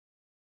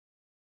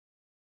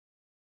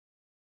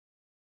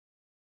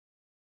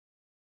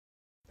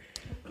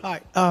Hi.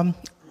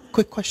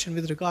 Quick question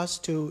with regards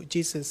to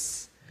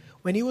Jesus.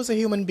 When he was a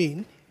human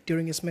being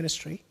during his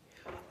ministry,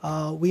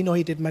 we know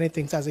he did many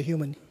things as a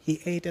human.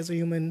 He ate as a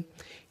human.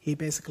 He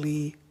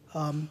basically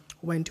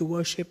went to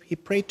worship. He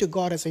prayed to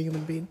God as a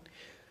human being.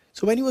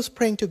 So when he was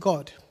praying to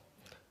God,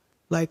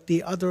 like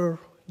the other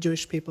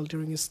Jewish people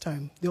during his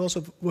time, they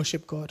also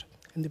worshiped God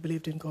and they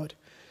believed in God.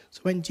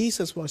 So when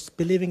Jesus was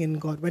believing in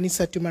God, when he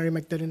said to Mary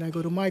Magdalene, I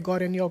go to my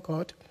God and your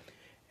God,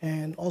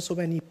 and also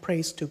when he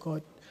prays to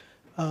God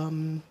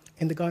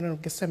in the Garden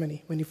of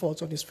Gethsemane, when he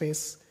falls on his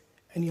face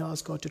and he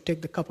asks God to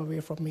take the cup away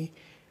from me.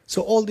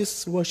 So all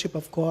this worship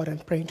of God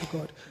and praying to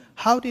God,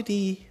 how did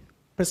he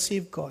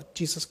perceive God,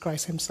 Jesus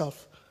Christ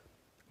himself?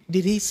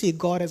 Did he see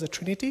God as a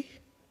Trinity?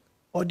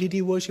 Or did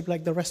he worship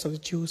like the rest of the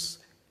Jews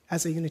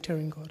as a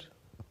Unitarian God?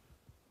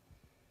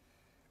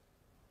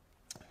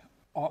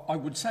 I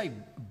would say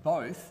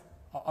both.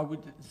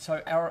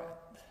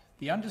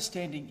 The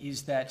understanding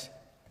is that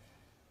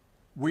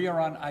we are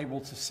unable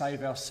to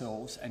save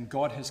ourselves, and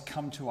God has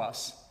come to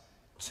us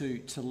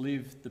to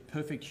live the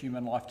perfect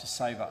human life to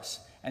save us.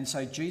 And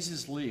so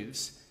Jesus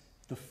lives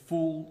the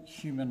full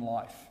human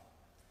life.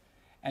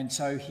 And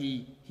so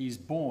he's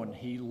born,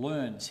 he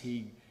learns,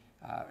 he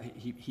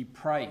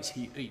prays,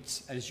 he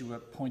eats, as you were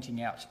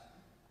pointing out.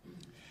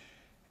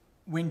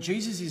 When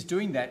Jesus is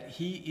doing that,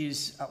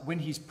 when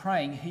he's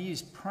praying, he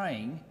is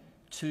praying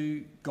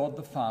to God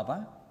the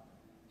Father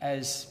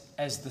as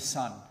the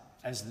Son,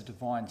 as the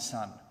divine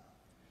Son.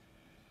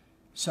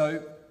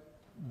 So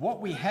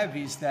what we have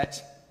is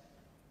that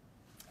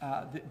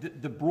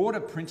the broader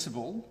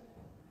principle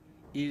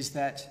is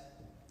that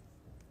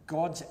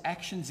God's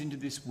actions into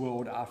this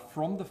world are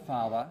from the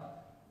Father,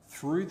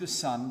 through the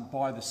Son,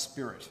 by the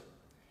Spirit.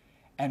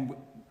 And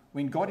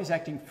when God is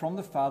acting from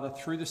the Father,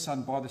 through the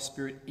Son, by the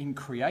Spirit in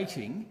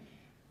creating,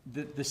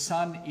 the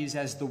Son is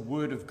as the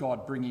Word of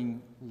God,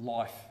 bringing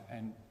life,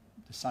 and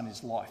the Son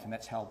is life, and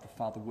that's how the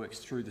Father works,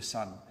 through the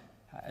Son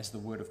as the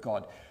Word of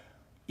God.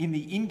 In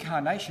the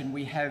incarnation,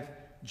 we have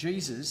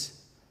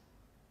Jesus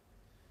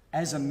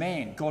as a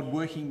man, God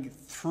working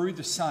through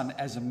the Son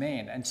as a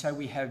man. And so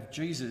we have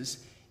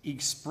Jesus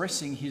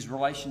expressing his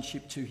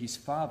relationship to his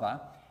Father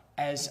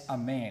as a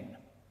man.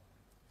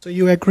 So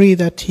you agree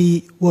that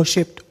he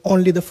worshipped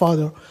only the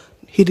Father.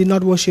 He did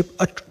not worship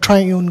a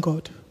triune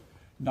God.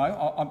 No,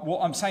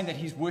 I'm saying that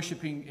he's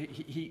worshipping,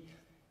 he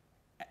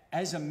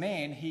as a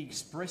man, he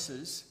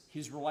expresses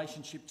his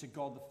relationship to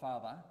God the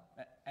Father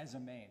as a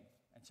man.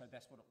 And so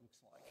that's what it looks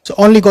like. So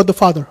only God the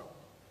Father?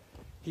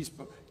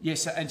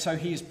 Yes, and so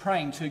he is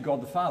praying to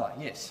God the Father,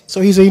 yes.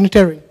 So he's a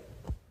Unitarian?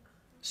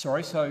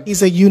 Sorry, so...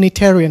 He's a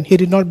Unitarian. He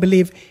did not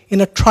believe in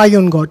a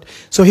triune God.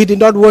 So he did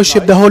not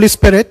worship the Holy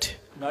Spirit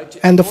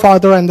and the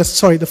Father and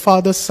the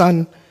Father,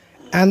 Son,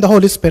 and the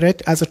Holy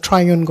Spirit as a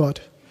triune God.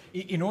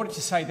 In order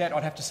to say that,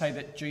 I'd have to say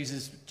that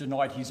Jesus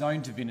denied his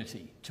own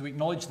divinity. To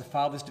acknowledge the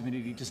Father's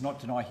divinity does not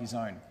deny his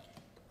own.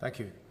 Thank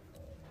you.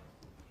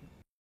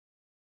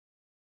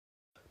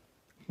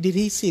 Did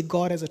he see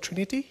God as a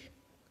Trinity?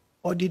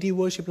 Or did he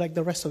worship like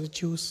the rest of the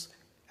Jews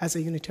as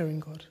a Unitarian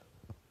God?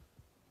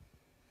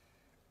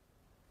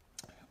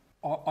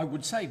 I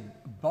would say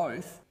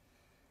both.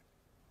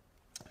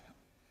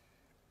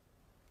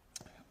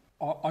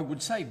 I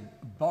would say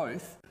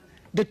both.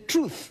 The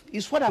truth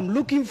is what I'm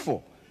looking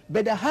for.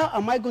 But how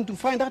am I going to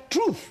find that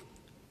truth?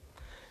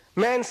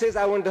 Man says,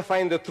 I want to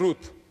find the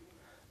truth.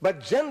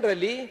 But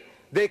generally,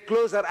 they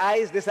close their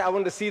eyes, they say, I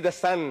want to see the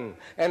sun.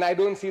 And I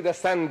don't see the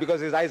sun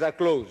because his eyes are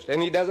closed.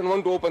 And he doesn't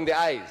want to open the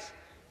eyes.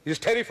 He's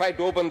terrified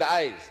to open the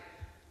eyes.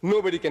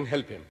 Nobody can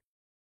help him.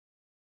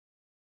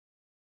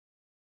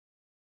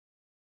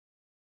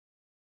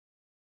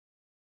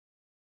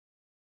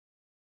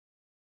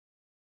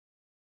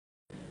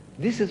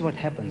 This is what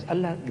happens.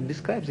 Allah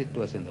describes it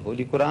to us in the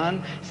Holy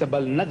Quran.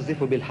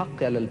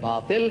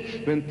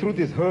 When truth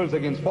is hurled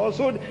against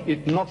falsehood,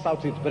 it knocks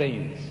out its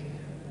brains.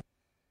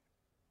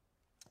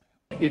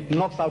 It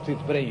knocks out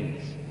its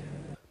brains.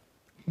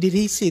 Did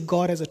he see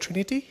God as a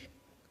Trinity?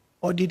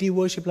 Or did he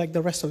worship like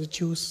the rest of the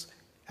Jews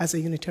as a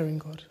Unitarian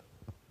God?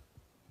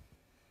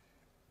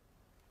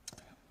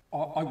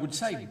 I would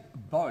say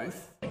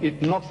both.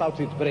 It knocks out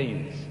its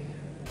brains.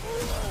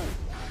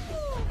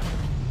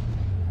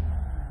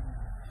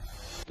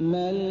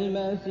 ما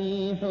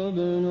المسيح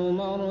ابن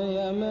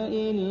مريم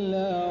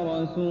إلا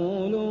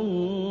رسول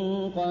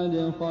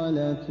قد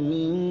خلت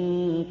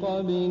من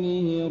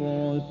قبله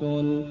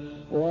الرسل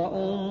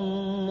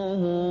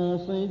وأمه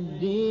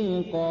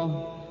صديقة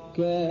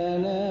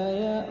كانا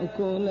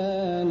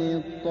يأكلان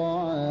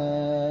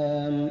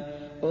الطعام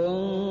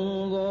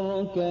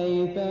انظر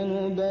كيف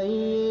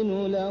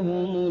نبين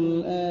لهم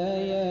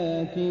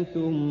الآيات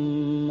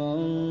ثم